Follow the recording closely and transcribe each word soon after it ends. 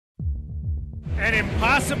An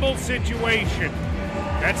impossible situation.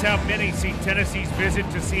 That's how many see Tennessee's visit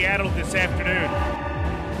to Seattle this afternoon.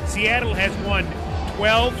 Seattle has won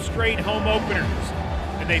 12 straight home openers,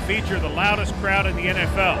 and they feature the loudest crowd in the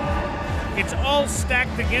NFL. It's all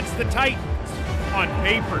stacked against the Titans on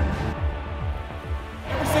paper.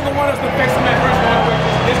 Every single one of us been facing that first round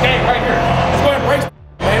this game right here. Let's go and embrace it,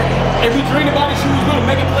 man. If we dream about it, she was going to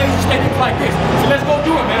make it plays and statements like this. So let's go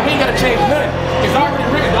do it, man. We ain't got to change nothing. It's already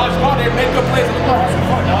written, dog. Just go out there and make good plays and we're going to have some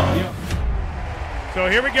fun, dog. Yeah. So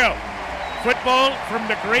here we go. Football from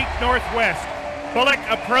the great Northwest. Bullock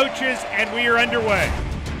approaches, and we are underway.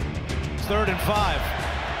 3rd and 5.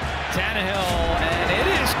 Tannehill, and it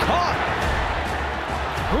is caught.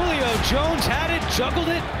 Julio Jones had it, juggled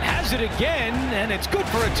it, has it again, and it's good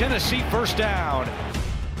for a Tennessee first down.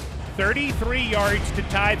 33 yards to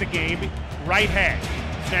tie the game. Right hash.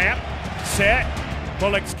 Snap. Set.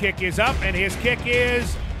 Bullock's kick is up, and his kick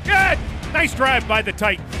is good. Nice drive by the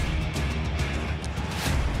Titans.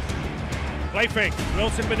 Play fake.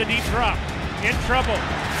 Wilson with a deep drop. In trouble.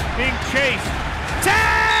 Being chased.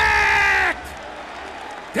 Sacked!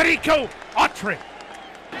 Derico Autry.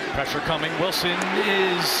 Pressure coming. Wilson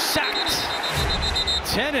is sacked.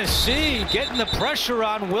 Tennessee getting the pressure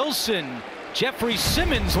on Wilson. Jeffrey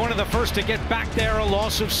Simmons, one of the first to get back there, a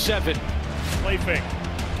loss of 7. Play fake.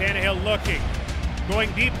 Tannehill looking.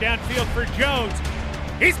 Going deep downfield for Jones.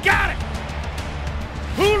 He's got it!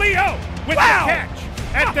 Julio with the catch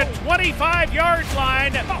at the 25-yard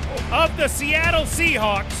line of the Seattle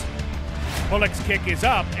Seahawks. Bullock's kick is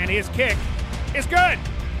up, and his kick is good.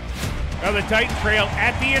 Now the Titans trail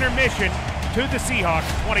at the intermission to the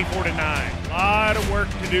Seahawks, 24-9. A lot of work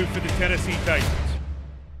to do for the Tennessee Titans.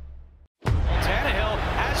 Tannehill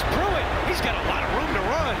has Pruitt. He's got a lot of room to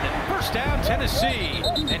run. First down, Tennessee,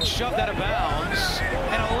 and shoved out of bounds.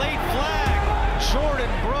 And a late flag.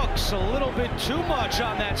 Jordan Brooks, a little bit too much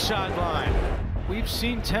on that sideline. We've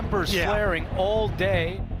seen tempers flaring all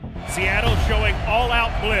day. Seattle showing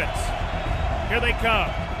all-out blitz. Here they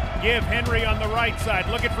come. Give Henry on the right side.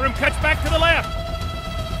 Looking for him. Cuts back to the left.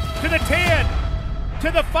 To the 10.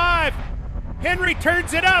 To the 5. Henry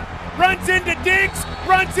turns it up. Runs into Diggs.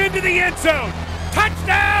 Runs into the end zone.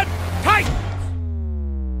 Touchdown, Titans!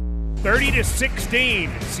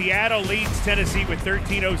 30-16. Seattle leads Tennessee with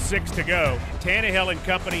 13:06 to go. Tannehill and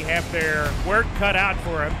company have their work cut out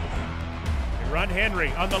for him. They run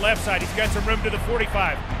Henry on the left side. He's got some room to the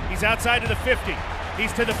 45. He's outside of the 50.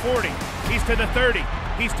 He's to the 40. He's to the 30.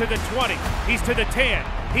 He's to the 20. He's to the 10.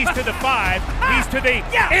 He's to the 5. He's to the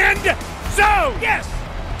end zone. Yes.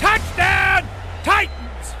 Touchdown,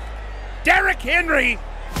 Titans. Derrick Henry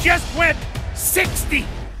just went 60.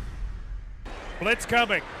 Blitz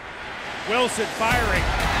coming. Wilson firing.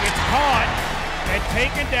 It's caught and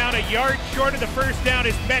taken down a yard short of the first down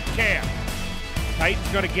is Metcalf. Titans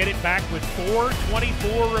going to get it back with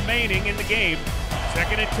 4:24 remaining in the game.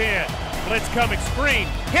 2nd and 10. Blitz coming. Screen.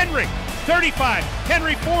 Henry. 35.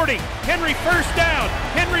 Henry 40. Henry first down.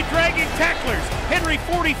 Henry dragging tacklers. Henry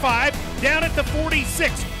 45. Down at the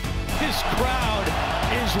 46. This crowd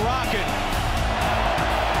is rocking.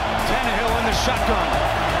 Tannehill in the shotgun.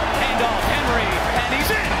 Handoff Henry, and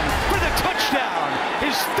he's in for the touchdown.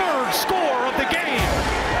 His 3rd score of the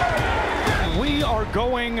game. We are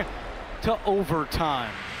going to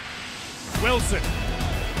overtime. Wilson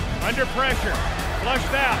under pressure.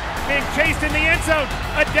 Flushed out, being chased in the end zone.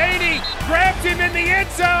 Adaney grabs him in the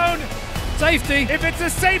end zone. Safety. If it's a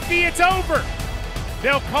safety, it's over.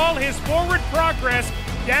 They'll call his forward progress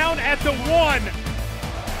down at the 1.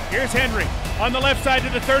 Here's Henry on the left side to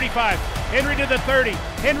the 35. Henry to the 30.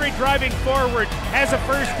 Henry driving forward has a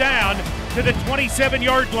first down to the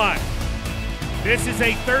 27-yard line. This is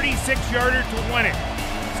a 36-yarder to win it.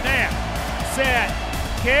 Snap, set,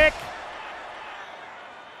 kick.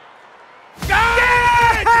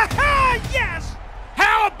 Yes!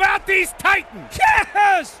 How about these Titans?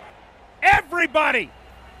 Yes! Everybody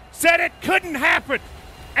said it couldn't happen,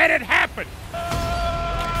 and it happened.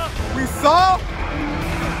 We saw,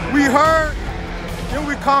 we heard, then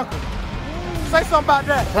we conquered. Say something about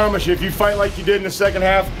that. I promise you, if you fight like you did in the second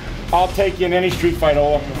half, I'll take you in any street fight,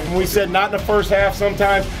 Ola. When we said not in the first half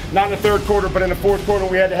sometimes, not in the 3rd quarter, but in the 4th quarter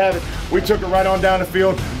we had to have it. We took it right on down the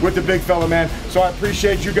field with the big fella, man. So I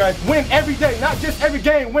appreciate you guys. Win every day, not just every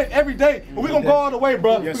game, win every day. But we're going to go all the way,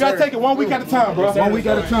 bro. Yes, we got to take it 1 week at a time, bro. Yes, 1 week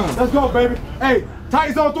at a time. Let's go, baby. Hey,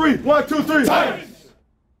 Titans on 3. 1, 2, 3. Titans.